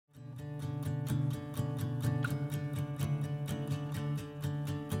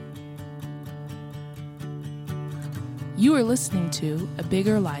You are listening to A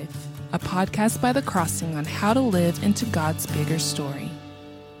Bigger Life, a podcast by The Crossing on how to live into God's bigger story.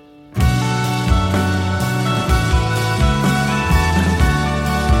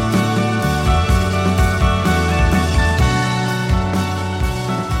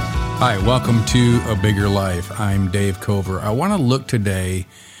 Hi, welcome to A Bigger Life. I'm Dave Cover. I want to look today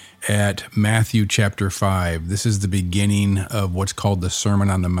at Matthew chapter 5. This is the beginning of what's called the Sermon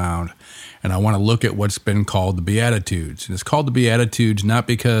on the Mount. And I want to look at what's been called the Beatitudes. And it's called the Beatitudes not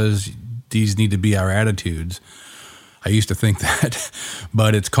because these need to be our attitudes. I used to think that.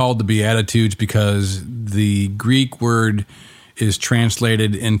 But it's called the Beatitudes because the Greek word is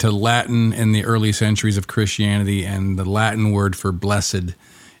translated into Latin in the early centuries of Christianity, and the Latin word for blessed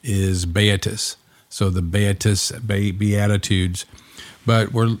is beatus. So the Beatitudes.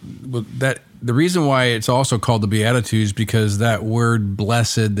 But the reason why it's also called the Beatitudes because that word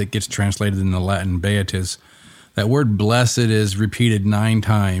blessed that gets translated in the Latin beatus, that word blessed is repeated 9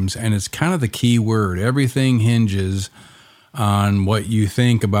 times, and it's kind of the key word. Everything hinges on what you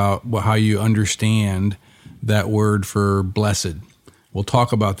think about how you understand that word for blessed. We'll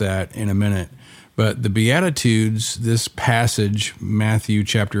talk about that in a minute. But the Beatitudes, this passage, Matthew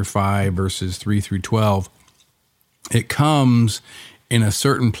chapter 5, verses 3 through 12, it comes in a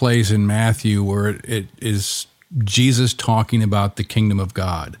certain place in Matthew where it is Jesus talking about the kingdom of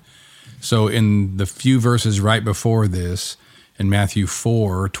God. So in the few verses right before this, in Matthew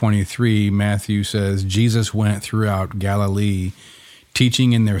 4:23, Matthew says, Jesus went throughout Galilee,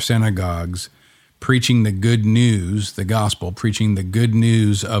 teaching in their synagogues, preaching the good news, the gospel, preaching the good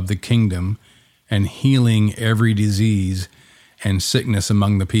news of the kingdom, and healing every disease and sickness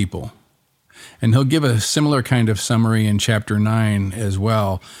among the people. And he'll give a similar kind of summary in chapter 9 as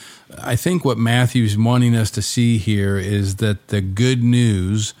well. I think what Matthew's wanting us to see here is that the good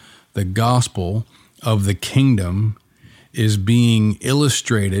news, the gospel of the kingdom, is being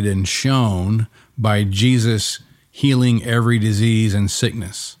illustrated and shown by Jesus healing every disease and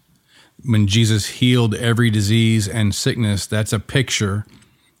sickness. When Jesus healed every disease and sickness, that's a picture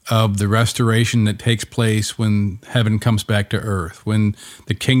of the restoration that takes place when heaven comes back to earth, when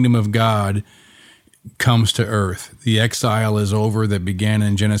the kingdom of God comes to earth. The exile is over that began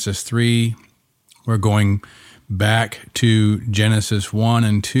in Genesis 3. We're going back to Genesis 1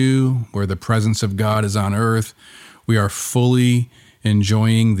 and 2, where the presence of God is on earth. We are fully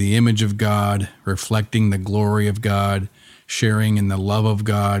enjoying the image of God, reflecting the glory of God, sharing in the love of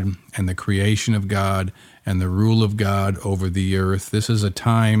God and the creation of God and the rule of God over the earth. This is a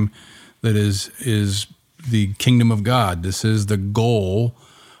time that is the kingdom of God. This is the goal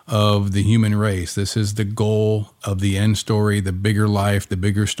of the human race. This is the goal of the end story, the bigger life, the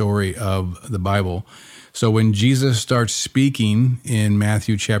bigger story of the Bible. So when Jesus starts speaking in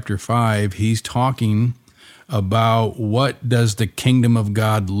Matthew chapter 5, he's talking about what does the kingdom of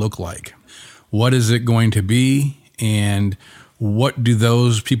God look like? What is it going to be? And what do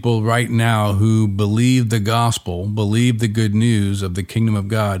those people right now who believe the gospel, believe the good news of the kingdom of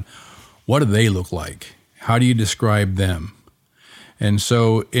God, what do they look like? How do you describe them? And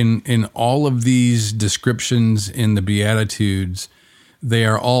so in all of these descriptions in the Beatitudes, they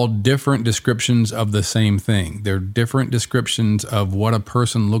are all different descriptions of the same thing. They're different descriptions of what a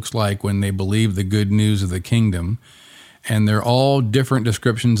person looks like when they believe the good news of the kingdom. And they're all different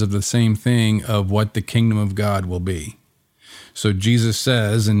descriptions of the same thing of what the kingdom of God will be. So Jesus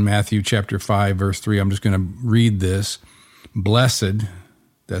says in Matthew chapter 5, verse 3, I'm just going to read this. Blessed,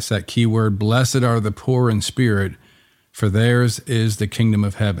 that's that key word, blessed are the poor in spirit, for theirs is the kingdom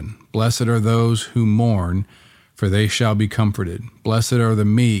of heaven. Blessed are those who mourn, for they shall be comforted. Blessed are the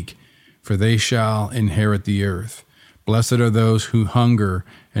meek, for they shall inherit the earth. Blessed are those who hunger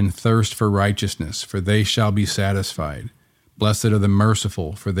and thirst for righteousness, for they shall be satisfied. Blessed are the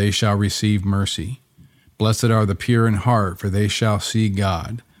merciful, for they shall receive mercy. Blessed are the pure in heart, for they shall see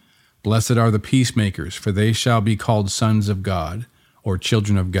God. Blessed are the peacemakers, for they shall be called sons of God, or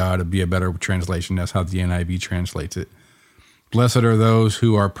children of God would be a better translation. That's how the NIV translates it. Blessed are those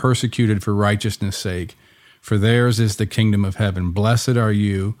who are persecuted for righteousness' sake, for theirs is the kingdom of heaven. Blessed are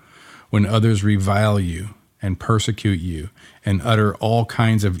you when others revile you and persecute you and utter all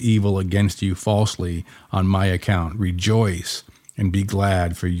kinds of evil against you falsely on my account. Rejoice and be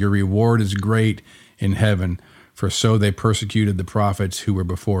glad, for your reward is great in heaven, for so they persecuted the prophets who were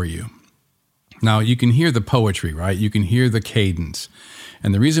before you. Now, you can hear the poetry, right? You can hear the cadence.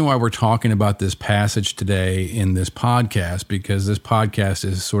 And the reason why we're talking about this passage today in this podcast, because this podcast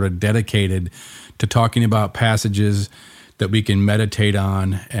is sort of dedicated to talking about passages that we can meditate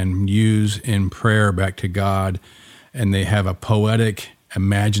on and use in prayer back to God. And they have a poetic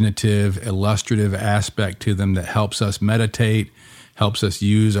imaginative, illustrative aspect to them that helps us meditate, helps us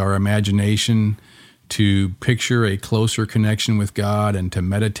use our imagination to picture a closer connection with God and to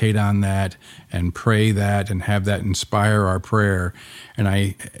meditate on that and pray that and have that inspire our prayer. And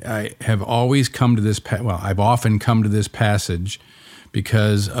I have always come to this, I've often come to this passage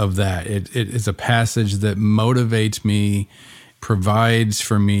because of that. It is a passage that motivates me, provides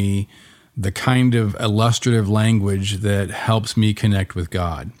for me the kind of illustrative language that helps me connect with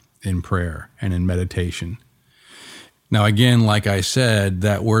God in prayer and in meditation. Now, again, like I said,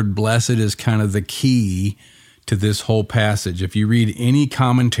 that word blessed is kind of the key to this whole passage. If you read any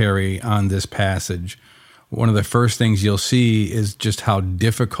commentary on this passage, one of the first things you'll see is just how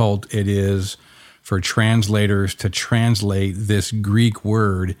difficult it is for translators to translate this Greek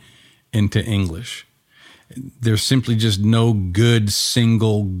word into English. There's simply just no good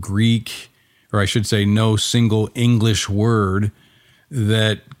single Greek, or I should say no single English word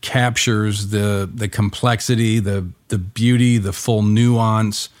that captures the complexity, the beauty, the full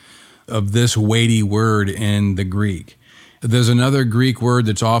nuance of this weighty word in the Greek. There's another Greek word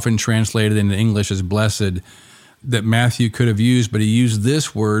that's often translated into English as blessed that Matthew could have used, but he used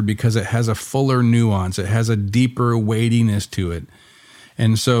this word because it has a fuller nuance. It has a deeper weightiness to it.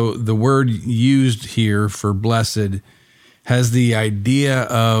 And so the word used here for blessed has the idea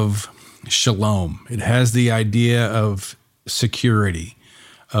of shalom. It has the idea of security,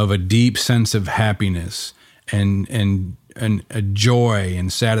 of a deep sense of happiness and a joy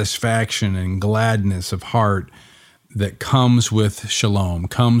and satisfaction and gladness of heart that comes with shalom,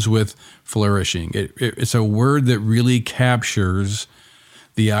 comes with flourishing. It's a word that really captures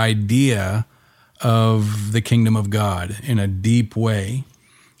the idea of the kingdom of God in a deep way.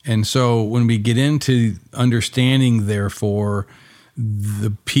 And so when we get into understanding, therefore,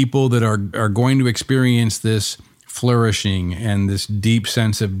 the people that are going to experience this flourishing and this deep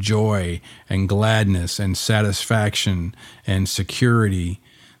sense of joy and gladness and satisfaction and security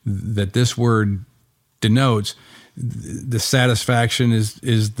that this word denotes, the satisfaction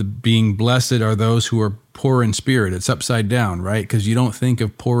is the being blessed are those who are poor in spirit. It's upside down, right? Because you don't think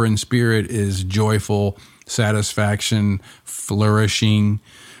of poor in spirit as joyful, satisfaction, flourishing.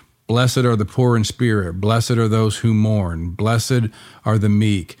 Blessed are the poor in spirit. Blessed are those who mourn. Blessed are the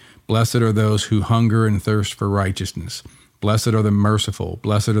meek. Blessed are those who hunger and thirst for righteousness. Blessed are the merciful.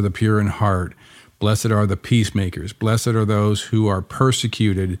 Blessed are the pure in heart. Blessed are the peacemakers. Blessed are those who are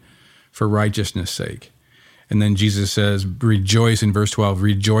persecuted for righteousness' sake. And then Jesus says, rejoice in verse 12,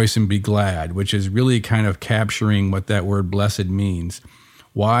 rejoice and be glad, which is really kind of capturing what that word blessed means.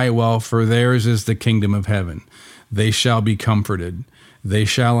 Why? Well, for theirs is the kingdom of heaven. They shall be comforted. They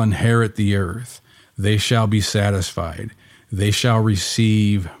shall inherit the earth. They shall be satisfied. They shall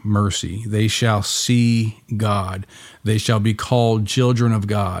receive mercy. They shall see God. They shall be called children of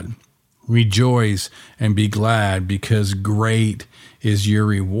God. Rejoice and be glad, because great is your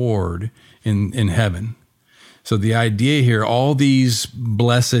reward in heaven. So the idea here, all these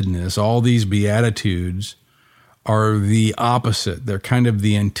blessedness, all these beatitudes are the opposite. They're kind of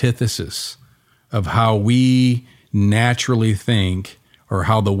the antithesis of how we naturally think, or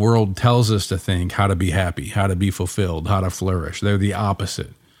how the world tells us to think, how to be happy, how to be fulfilled, how to flourish. They're the opposite.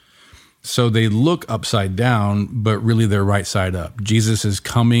 So they look upside down, but really they're right side up. Jesus is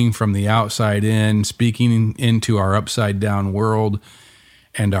coming from the outside in, speaking into our upside down world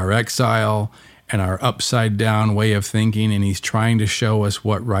and our exile and our upside down way of thinking, and he's trying to show us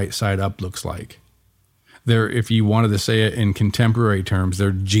what right side up looks like. They're, if you wanted to say it in contemporary terms,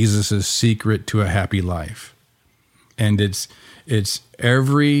 they're Jesus's secret to a happy life. And it's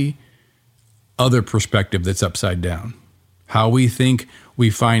every other perspective that's upside down. How we think we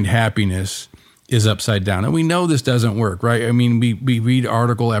find happiness is upside down. And we know this doesn't work, right? I mean, we read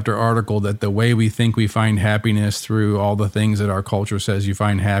article after article that the way we think we find happiness through all the things that our culture says you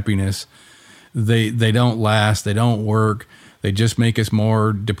find happiness, they don't last, they don't work, they just make us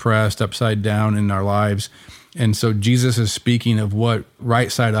more depressed, upside down in our lives. And so Jesus is speaking of what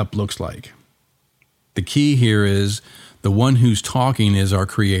right side up looks like. The key here is the one who's talking is our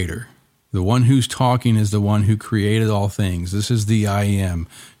Creator. The one who's talking is the one who created all things. This is the I Am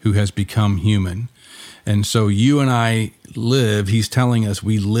who has become human. And so you and I live, he's telling us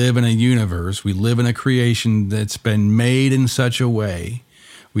we live in a universe, we live in a creation that's been made in such a way.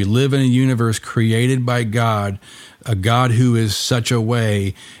 We live in a universe created by God, a God who is such a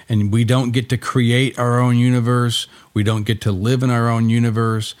way, and we don't get to create our own universe. We don't get to live in our own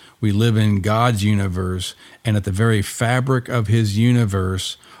universe. We live in God's universe, and at the very fabric of his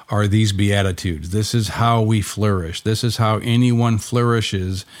universe are these Beatitudes. This is how we flourish. This is how anyone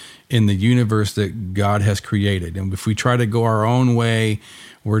flourishes in the universe that God has created. And if we try to go our own way,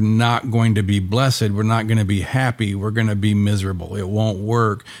 we're not going to be blessed. We're not going to be happy. We're going to be miserable. It won't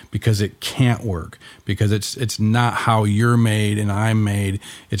work because it can't work, because it's not how you're made and I'm made.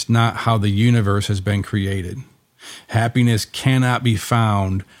 It's not how the universe has been created. Happiness cannot be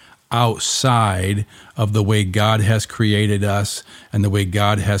found outside of the way God has created us and the way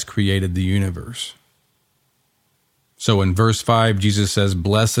God has created the universe. So in verse 5, Jesus says,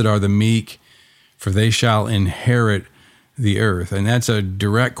 "Blessed are the meek, for they shall inherit the earth." And that's a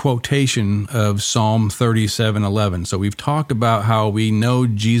direct quotation of Psalm 37:11. So we've talked about how we know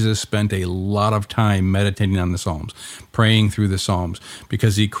Jesus spent a lot of time meditating on the Psalms, praying through the Psalms,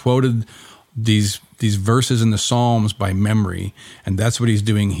 because he quoted these verses in the Psalms by memory, and that's what he's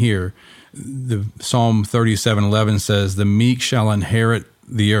doing here. The Psalm 37:11 says, "The meek shall inherit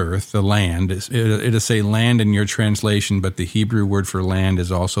the earth," the land. It'll say land in your translation, but the Hebrew word for land is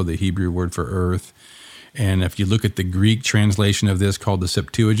also the Hebrew word for earth. And if you look at the Greek translation of this, called the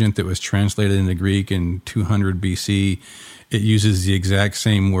Septuagint, that was translated into Greek in 200 BC, it uses the exact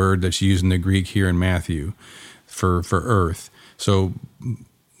same word that's used in the Greek here in Matthew for earth. So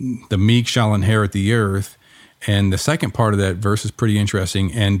the meek shall inherit the earth. And the second part of that verse is pretty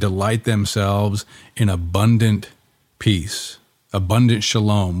interesting. "And delight themselves in abundant peace." Abundant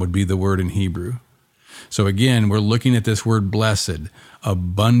shalom would be the word in Hebrew. So again, we're looking at this word blessed,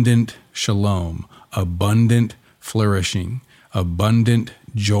 abundant shalom, abundant flourishing, abundant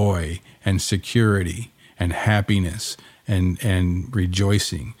joy and security and happiness and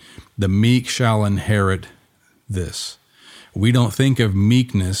rejoicing. The meek shall inherit this. We don't think of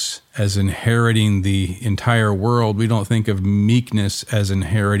meekness as inheriting the entire world. We don't think of meekness as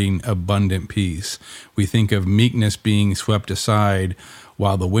inheriting abundant peace. We think of meekness being swept aside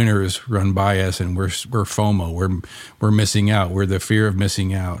while the winners run by us and we're FOMO. We're missing out. We're the fear of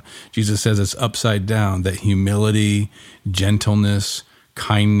missing out. Jesus says it's upside down, that humility, gentleness,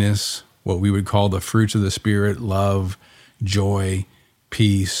 kindness, what we would call the fruits of the Spirit, love, joy,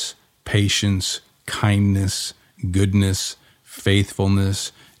 peace, patience, kindness, goodness,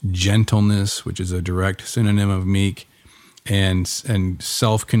 faithfulness, gentleness, which is a direct synonym of meek, and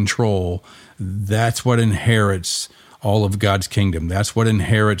self-control. That's what inherits all of God's kingdom. That's what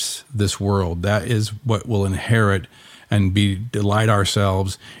inherits this world. That is what will inherit and delight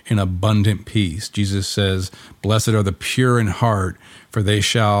ourselves in abundant peace. Jesus says, "Blessed are the pure in heart, for they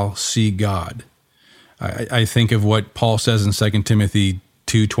shall see God." I think of what Paul says in 2 Timothy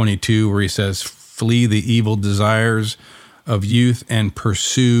 2:22, where he says, "Flee the evil desires of youth and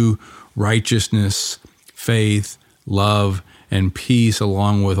pursue righteousness, faith, love, and peace,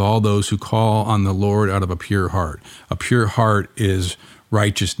 along with all those who call on the Lord out of a pure heart." A pure heart is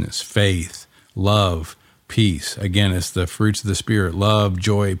righteousness, faith, love, peace. Again, it's the fruits of the Spirit: love,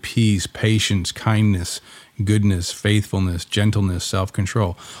 joy, peace, patience, kindness, goodness, faithfulness, gentleness,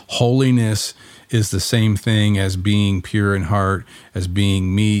 self-control. Holiness is the same thing as being pure in heart, as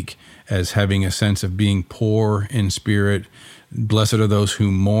being meek, as having a sense of being poor in spirit. Blessed are those who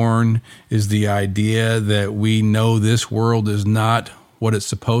mourn is the idea that we know this world is not what it's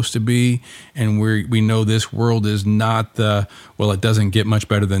supposed to be, and we know this world is not it doesn't get much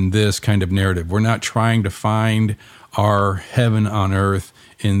better than this kind of narrative. We're not trying to find our heaven on earth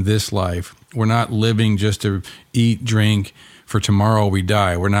in this life. We're not living just to eat, drink, for tomorrow we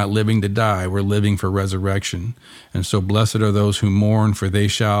die. We're not living to die. We're living for resurrection. And so blessed are those who mourn, for they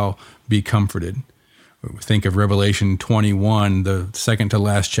shall be comforted. Think of Revelation 21, the second to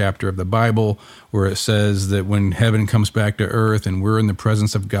last chapter of the Bible, where it says that when heaven comes back to earth and we're in the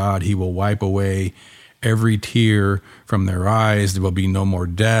presence of God, he will wipe away every tear from their eyes. There will be no more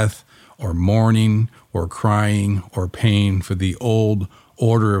death or mourning or crying or pain, for the old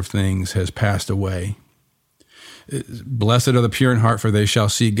order of things has passed away. Blessed are the pure in heart, for they shall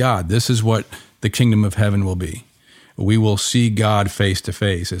see God. This is what the kingdom of heaven will be. We will see God face to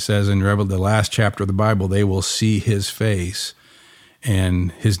face. It says in the last chapter of the Bible, they will see his face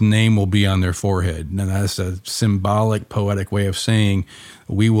and his name will be on their forehead. And that's a symbolic, poetic way of saying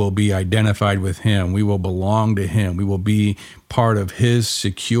we will be identified with him. We will belong to him. We will be part of his,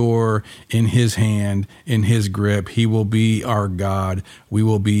 secure in his hand, in his grip. He will be our God. We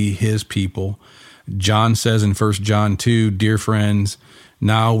will be his people. John says in 1 John 2, "Dear friends,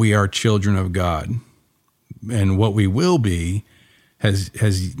 now we are children of God, and what we will be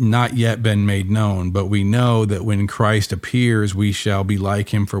has not yet been made known, but we know that when Christ appears, we shall be like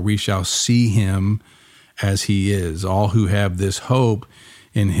him, for we shall see him as he is. All who have this hope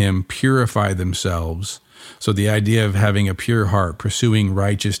in him purify themselves So the idea of having a pure heart, pursuing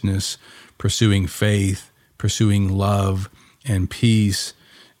righteousness, pursuing faith, pursuing love and peace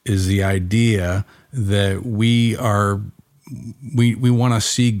is the idea that we want to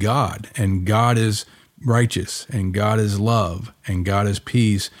see God, and God is righteous, and God is love, and God is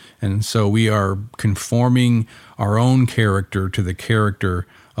peace. And so we are conforming our own character to the character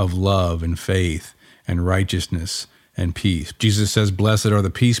of love and faith and righteousness and peace. Jesus says, "Blessed are the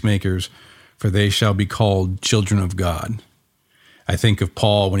peacemakers, for they shall be called children of God." I think of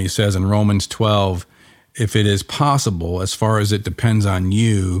Paul when he says in Romans 12, if it is possible, as far as it depends on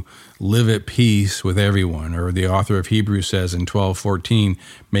you, live at peace with everyone. Or the author of Hebrews says in 12:14,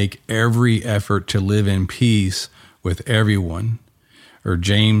 make every effort to live in peace with everyone. Or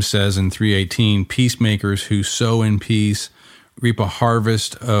James says in 3:18, peacemakers who sow in peace reap a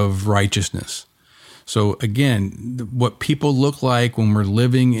harvest of righteousness. So again, what people look like when we're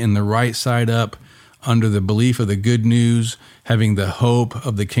living in the right side up, under the belief of the good news, having the hope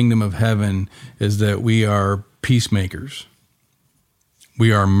of the kingdom of heaven, is that we are peacemakers.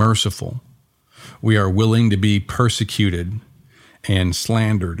 We are merciful. We are willing to be persecuted and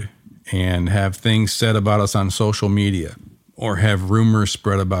slandered and have things said about us on social media or have rumors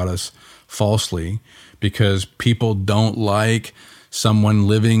spread about us falsely because people don't like someone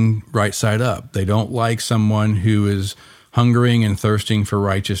living right side up. They don't like someone who is hungering and thirsting for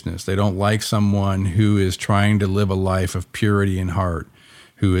righteousness. They don't like someone who is trying to live a life of purity in heart,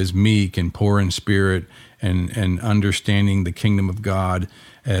 who is meek and poor in spirit and understanding the kingdom of God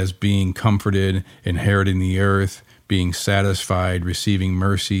as being comforted, inheriting the earth, being satisfied, receiving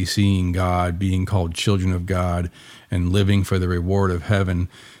mercy, seeing God, being called children of God, and living for the reward of heaven.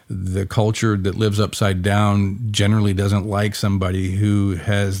 The culture that lives upside down generally doesn't like somebody who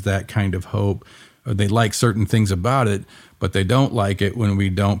has that kind of hope. They like certain things about it, but they don't like it when we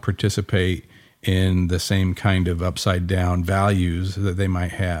don't participate in the same kind of upside down values that they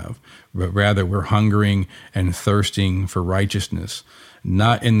might have. But rather, we're hungering and thirsting for righteousness,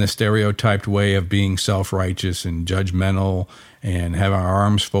 not in the stereotyped way of being self-righteous and judgmental and having our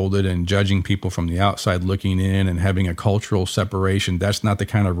arms folded and judging people from the outside looking in and having a cultural separation. That's not the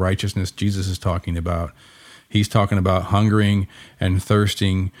kind of righteousness Jesus is talking about. He's talking about hungering and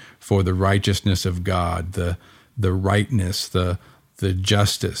thirsting for the righteousness of God, the rightness, the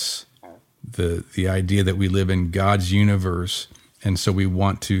justice, the idea that we live in God's universe. And so we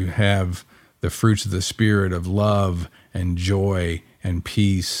want to have the fruits of the Spirit of love and joy and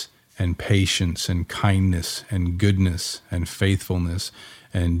peace and patience and kindness and goodness and faithfulness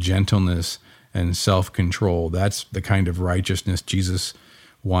and gentleness and self-control. That's the kind of righteousness Jesus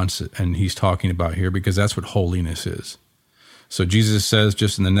wants, and he's talking about here, because that's what holiness is. So Jesus says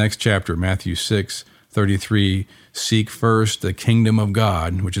just in the next chapter, Matthew 6:33, seek first the kingdom of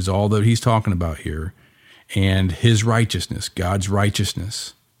God, which is all that he's talking about here, and his righteousness, God's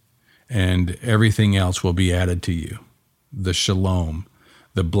righteousness, and everything else will be added to you. The shalom,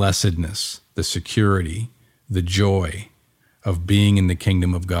 the blessedness, the security, the joy of being in the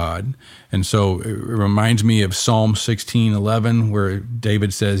kingdom of God. And so it reminds me of Psalm 16:11, where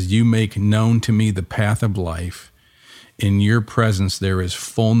David says, you make known to me the path of life. In your presence there is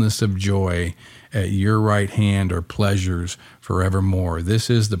fullness of joy. At your right hand are pleasures forevermore. This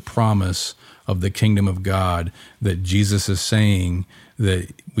is the promise of the kingdom of God that Jesus is saying,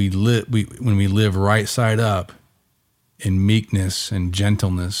 that when we live right side up in meekness and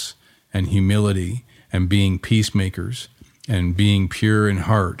gentleness and humility and being peacemakers and being pure in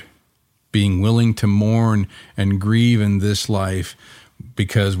heart, being willing to mourn and grieve in this life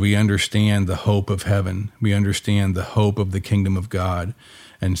because we understand the hope of heaven. We understand the hope of the kingdom of God,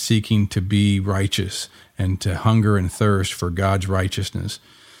 and seeking to be righteous and to hunger and thirst for God's righteousness.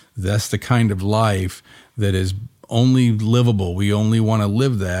 That's the kind of life that is only livable. We only want to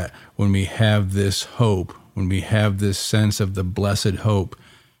live that when we have this hope, when we have this sense of the blessed hope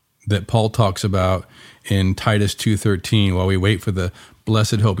that Paul talks about in Titus 2:13. While we wait for the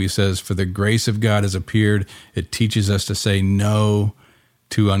blessed hope, he says, for the grace of God has appeared. It teaches us to say no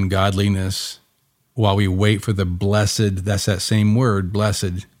to ungodliness while we wait for the blessed, that's that same word,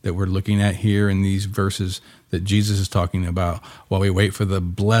 blessed, that we're looking at here in these verses that Jesus is talking about, while we wait for the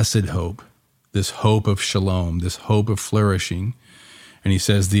blessed hope, this hope of shalom, this hope of flourishing. And he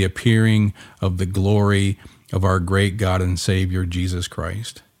says, the appearing of the glory of our great God and Savior, Jesus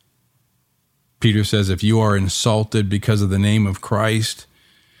Christ. Peter says, if you are insulted because of the name of Christ,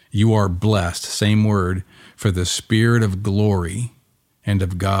 you are blessed, same word, for the Spirit of glory and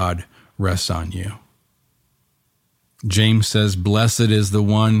of God rests on you. James says, blessed is the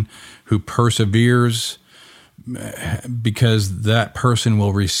one who perseveres, because that person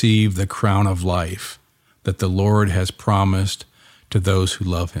will receive the crown of life. that the Lord has promised to those who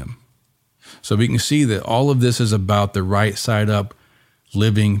love him. So we can see that all of this is about the right side up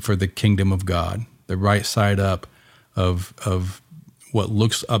living for the kingdom of God, the right side up of what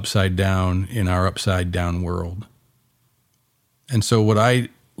looks upside down in our upside down world. And so what I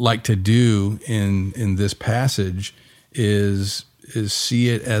like to do in this passage is see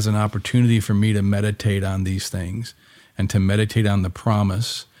it as an opportunity for me to meditate on these things and to meditate on the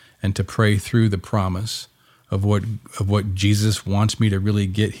promise and to pray through the promise of what Jesus wants me to really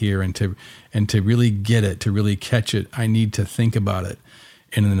get here and to really get it, to really catch it. I need to think about it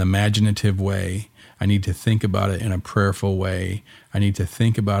in an imaginative way. I need to think about it in a prayerful way. I need to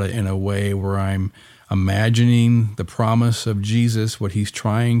think about it in a way where I'm imagining the promise of Jesus, what he's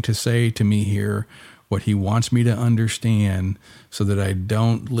trying to say to me here, what he wants me to understand, so that I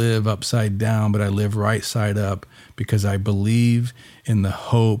don't live upside down, but I live right side up, because I believe in the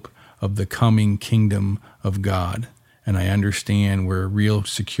hope of the coming kingdom of God. And I understand where real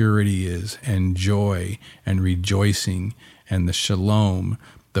security is, and joy and rejoicing, and the shalom,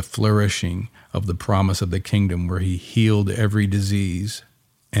 the flourishing of the promise of the kingdom, where he healed every disease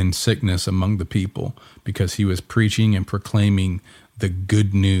and sickness among the people, because he was preaching and proclaiming the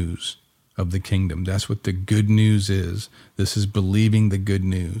good news of the kingdom. That's what the good news is. This is believing the good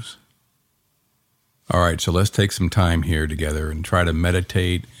news. All right, so let's take some time here together and try to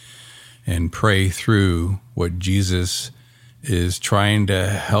meditate and pray through what Jesus is trying to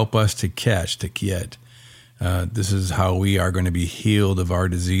help us to catch, to get. This is how we are going to be healed of our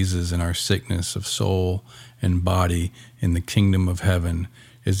diseases and our sickness of soul and body in the kingdom of heaven,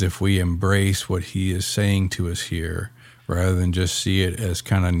 is if we embrace what he is saying to us here, rather than just see it as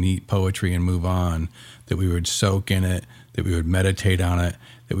kind of neat poetry and move on, that we would soak in it, that we would meditate on it,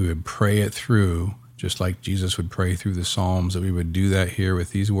 that we would pray it through, just like Jesus would pray through the Psalms, that we would do that here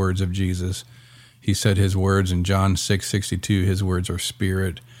with these words of Jesus. He said his words in John 6:62, his words are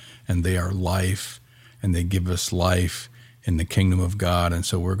spirit and they are life, and they give us life in the kingdom of God. And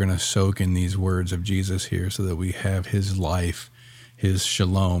so we're going to soak in these words of Jesus here so that we have his life, his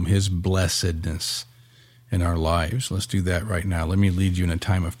shalom, his blessedness in our lives. Let's do that right now. Let me lead you in a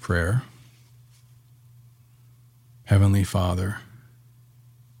time of prayer. Heavenly Father,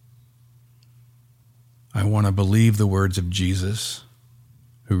 I want to believe the words of Jesus,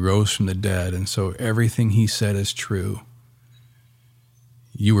 who rose from the dead, and so everything he said is true.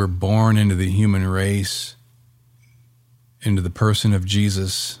 You were born into the human race, into the person of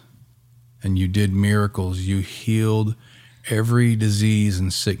Jesus, and you did miracles. You healed every disease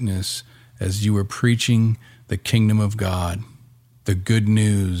and sickness as you were preaching the kingdom of God, the good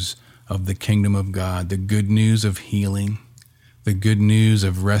news of the kingdom of God, the good news of healing, the good news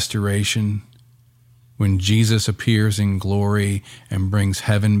of restoration. When Jesus appears in glory and brings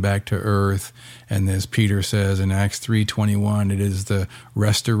heaven back to earth, and as Peter says in Acts 3:21, it is the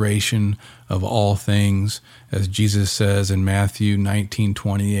restoration of all things. As Jesus says in Matthew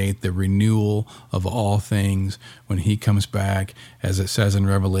 19:28, the renewal of all things when he comes back. As it says in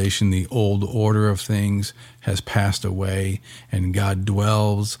Revelation, the old order of things has passed away, and God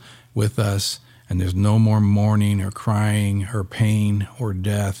dwells with us, and there's no more mourning or crying or pain or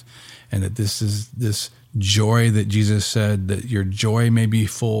death. And that this is this joy that Jesus said, that your joy may be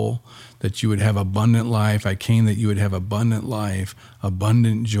full, that you would have abundant life. I came that you would have abundant life,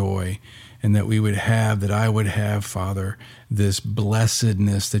 abundant joy, and that we would have, that I would have, Father, this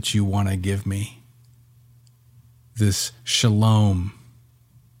blessedness that you want to give me, this shalom,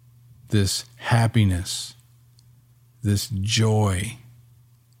 this happiness, this joy,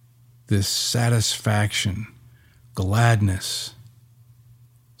 this satisfaction, gladness,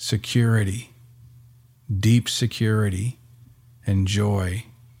 security, deep security and joy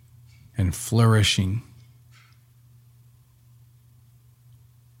and flourishing.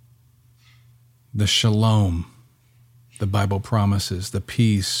 The shalom, the Bible promises, the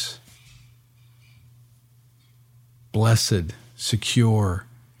peace, blessed, secure,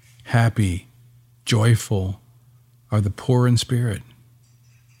 happy, joyful are the poor in spirit.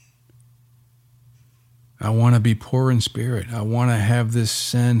 I want to be poor in spirit. I want to have this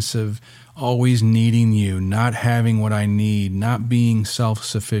sense of always needing you, not having what I need, not being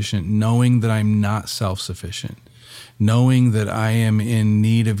self-sufficient, knowing that I'm not self-sufficient, knowing that I am in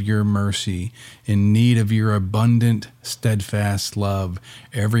need of your mercy, in need of your abundant, steadfast love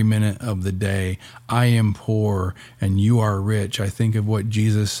every minute of the day. I am poor and you are rich. I think of what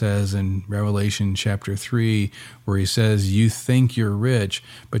Jesus says in Revelation chapter 3, where he says, you think you're rich,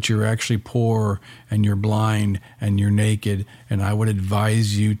 but you're actually poor and you're blind and you're naked, and I would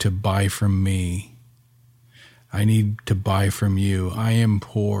advise you to buy from me. I need to buy from you. I am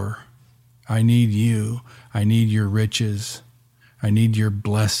poor. I need you. I need your riches. I need your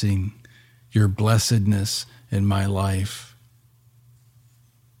blessing, your blessedness in my life.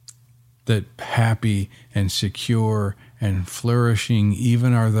 That happy and secure and flourishing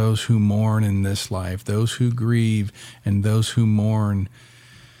even are those who mourn in this life, those who grieve and those who mourn.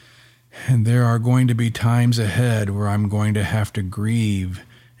 And there are going to be times ahead where I'm going to have to grieve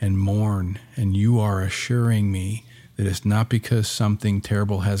and mourn, and you are assuring me that it's not because something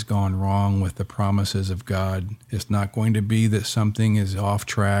terrible has gone wrong with the promises of God. It's not going to be that something is off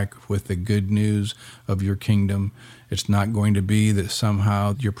track with the good news of your kingdom. It's not going to be that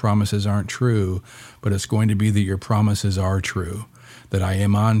somehow your promises aren't true, but it's going to be that your promises are true, that I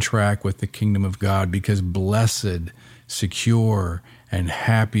am on track with the kingdom of God, because blessed, secure, and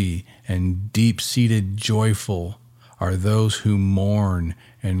happy, and deep-seated joyful are those who mourn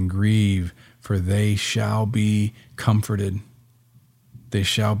and grieve, for they shall be comforted. They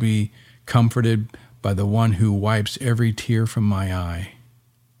shall be comforted by the one who wipes every tear from my eye.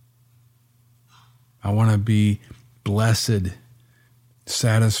 I want to be blessed,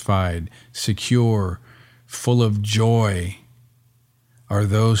 satisfied, secure, full of joy are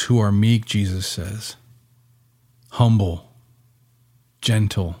those who are meek, Jesus says, humble,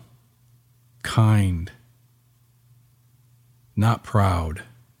 gentle, kind, not proud,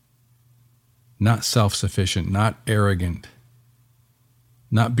 not self-sufficient, not arrogant,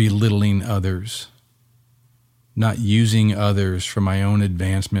 not belittling others, not using others for my own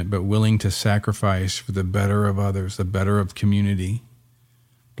advancement, but willing to sacrifice for the better of others, the better of community.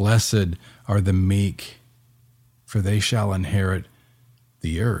 Blessed are the meek, for they shall inherit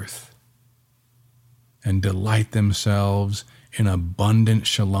the earth and delight themselves in abundant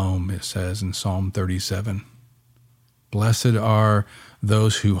shalom, it says in Psalm 37. Blessed are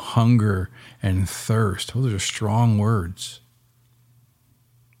those who hunger and thirst. Those are strong words.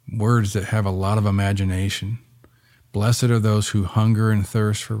 Words that have a lot of imagination. Blessed are those who hunger and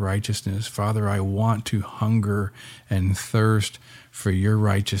thirst for righteousness. Father, I want to hunger and thirst for your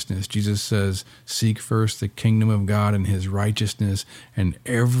righteousness. Jesus says, seek first the kingdom of God and his righteousness, and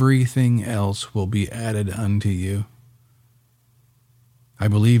everything else will be added unto you. I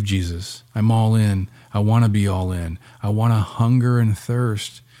believe Jesus. I'm all in. I want to be all in. I want to hunger and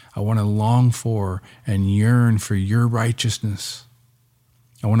thirst. I want to long for and yearn for your righteousness.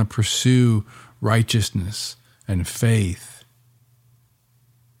 I want to pursue righteousness and faith,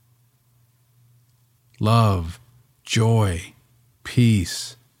 love, joy,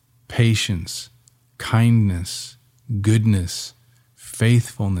 peace, patience, kindness, goodness,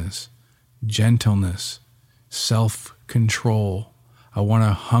 faithfulness, gentleness, self-control. I want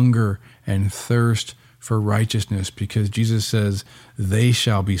to hunger and thirst for righteousness, because Jesus says they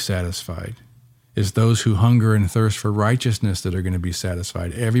shall be satisfied. It's those who hunger and thirst for righteousness that are going to be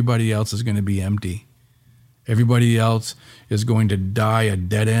satisfied. Everybody else is going to be empty. Everybody else is going to die a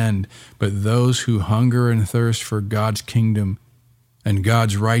dead end. But those who hunger and thirst for God's kingdom and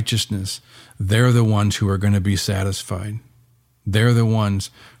God's righteousness, they're the ones who are going to be satisfied. They're the ones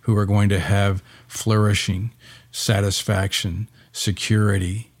who are going to have flourishing, satisfaction,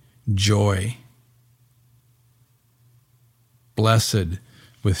 security, joy. Blessed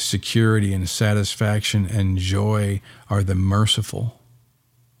with security and satisfaction and joy are the merciful,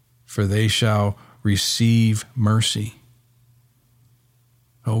 for they shall receive mercy.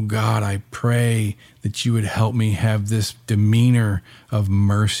 Oh God, I pray that you would help me have this demeanor of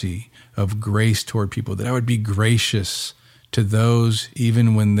mercy, of grace toward people, that I would be gracious to those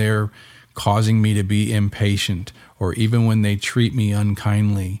even when they're causing me to be impatient, or even when they treat me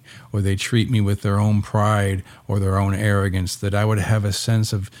unkindly, or they treat me with their own pride or their own arrogance, that I would have a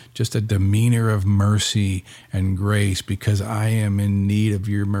sense of just a demeanor of mercy and grace, because I am in need of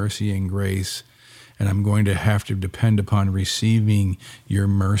your mercy and grace. And I'm going to have to depend upon receiving your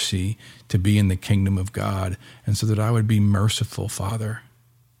mercy to be in the kingdom of God. And so that I would be merciful, Father,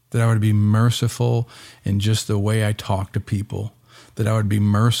 that I would be merciful in just the way I talk to people, that I would be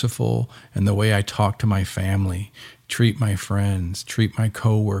merciful in the way I talk to my family, treat my friends, treat my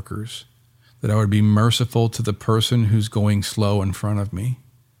coworkers, that I would be merciful to the person who's going slow in front of me,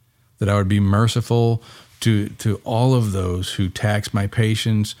 that I would be merciful to all of those who tax my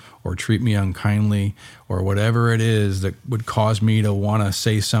patience or treat me unkindly, or whatever it is that would cause me to want to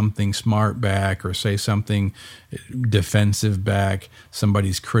say something smart back or say something defensive back.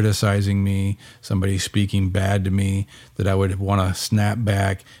 Somebody's criticizing me, somebody's speaking bad to me, that I would want to snap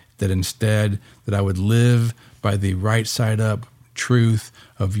back, that instead that I would live by the right side up truth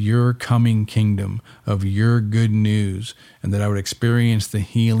of your coming kingdom, of your good news, and that I would experience the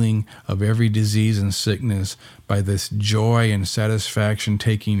healing of every disease and sickness by this joy and satisfaction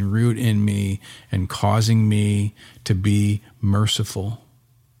taking root in me and causing me to be merciful,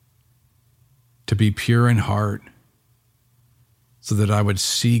 to be pure in heart, so that I would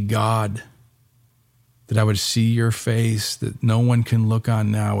see God, that I would see your face that no one can look on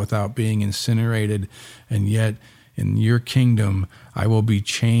now without being incinerated, and yet in your kingdom, I will be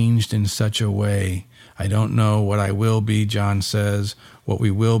changed in such a way. I don't know what I will be, John says. What we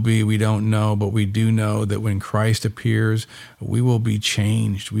will be, we don't know, but we do know that when Christ appears, we will be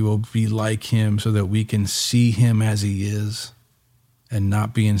changed. We will be like him so that we can see him as he is and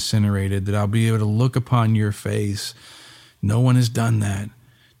not be incinerated, that I'll be able to look upon your face. No one has done that,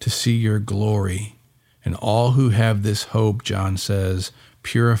 to see your glory. And all who have this hope, John says,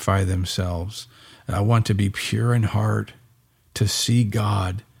 purify themselves. And I want to be pure in heart, to see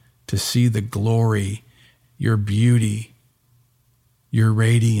God, to see the glory, your beauty, your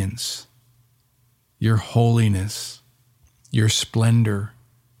radiance, your holiness, your splendor,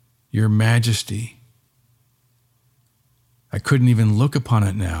 your majesty. I couldn't even look upon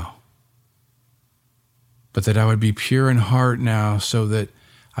it now, but that I would be pure in heart now so that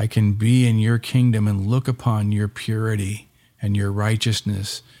I can be in your kingdom and look upon your purity and your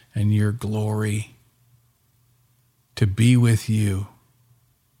righteousness and your glory, to be with you,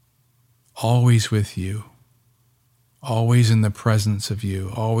 always with you, always in the presence of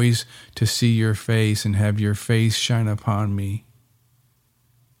you, always to see your face and have your face shine upon me.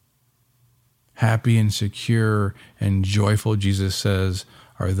 Happy and secure and joyful, Jesus says,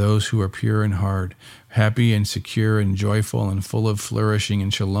 are those who are pure in heart. Happy and secure and joyful and full of flourishing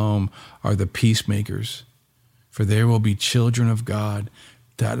and shalom are the peacemakers, for there will be children of God.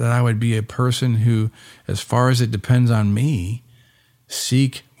 That I would be a person who, as far as it depends on me,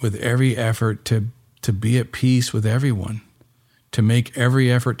 seek with every effort to be at peace with everyone, to make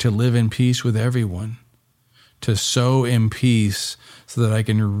every effort to live in peace with everyone, to sow in peace so that I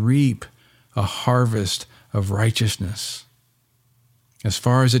can reap a harvest of righteousness. As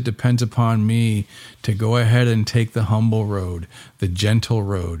far as it depends upon me, to go ahead and take the humble road, the gentle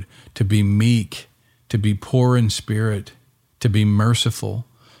road, to be meek, to be poor in spirit, to be merciful,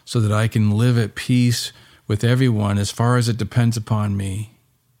 so that I can live at peace with everyone as far as it depends upon me.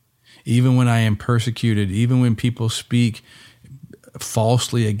 Even when I am persecuted, even when people speak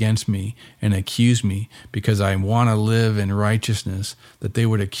falsely against me and accuse me because I want to live in righteousness, that they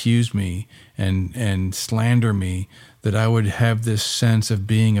would accuse me and slander me, that I would have this sense of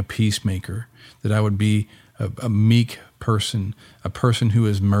being a peacemaker, that I would be a meek person, a person who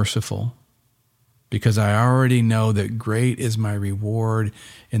is merciful, because I already know that great is my reward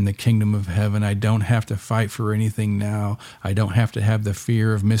in the kingdom of heaven. I don't have to fight for anything now. I don't have to have the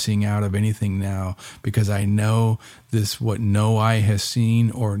fear of missing out of anything now, because I know this, what no eye has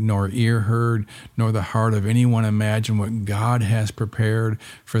seen or nor ear heard, nor the heart of anyone imagined, what God has prepared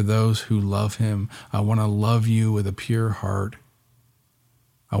for those who love him. I want to love you with a pure heart.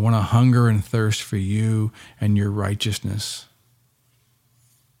 I want to hunger and thirst for you and your righteousness,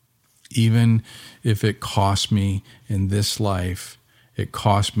 even if it costs me in this life. It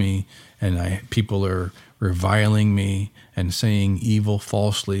costs me, and people are reviling me and saying evil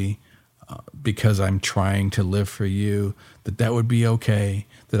falsely because I'm trying to live for you, that would be okay,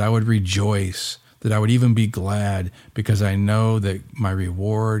 that I would rejoice, that I would even be glad, because I know that my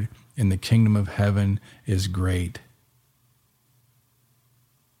reward in the kingdom of heaven is great.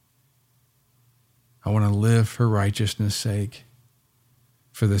 I want to live for righteousness' sake,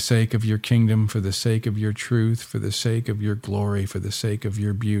 for the sake of your kingdom, for the sake of your truth, for the sake of your glory, for the sake of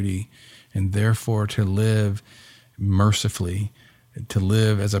your beauty, and therefore to live mercifully, to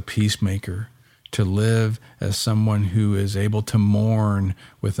live as a peacemaker, to live as someone who is able to mourn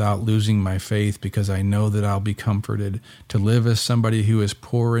without losing my faith because I know that I'll be comforted, to live as somebody who is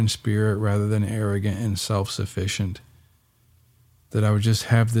poor in spirit rather than arrogant and self-sufficient, that I would just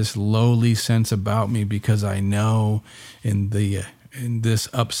have this lowly sense about me because I know in this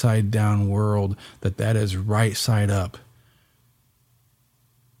upside down world that is right side up.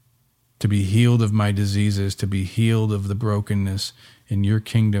 To be healed of my diseases, to be healed of the brokenness in your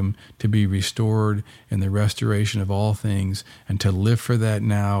kingdom, to be restored in the restoration of all things, and to live for that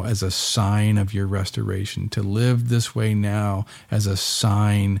now as a sign of your restoration, to live this way now as a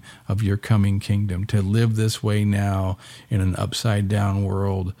sign of your coming kingdom, to live this way now in an upside down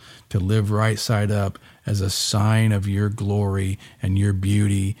world, to live right side up as a sign of your glory and your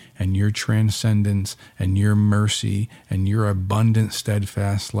beauty and your transcendence and your mercy and your abundant,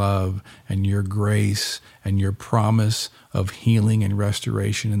 steadfast love and your grace and your promise of healing and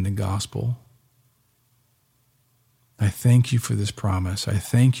restoration in the gospel. I thank you for this promise. I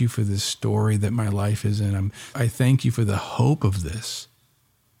thank you for this story that my life is in. I thank you for the hope of this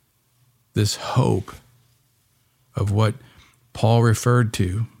hope of what Paul referred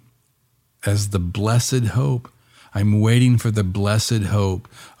to as the blessed hope. I'm waiting for the blessed hope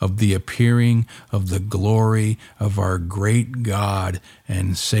of the appearing of the glory of our great God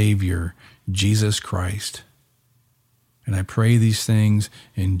and Savior, Jesus Christ. And I pray these things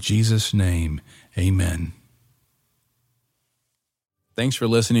in Jesus' name. Amen. Thanks for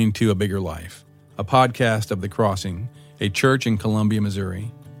listening to A Bigger Life, a podcast of The Crossing, a church in Columbia,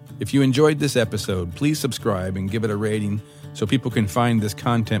 Missouri. If you enjoyed this episode, please subscribe and give it a rating so people can find this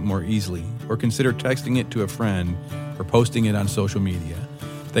content more easily, or consider texting it to a friend or posting it on social media.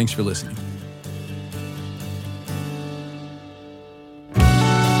 Thanks for listening.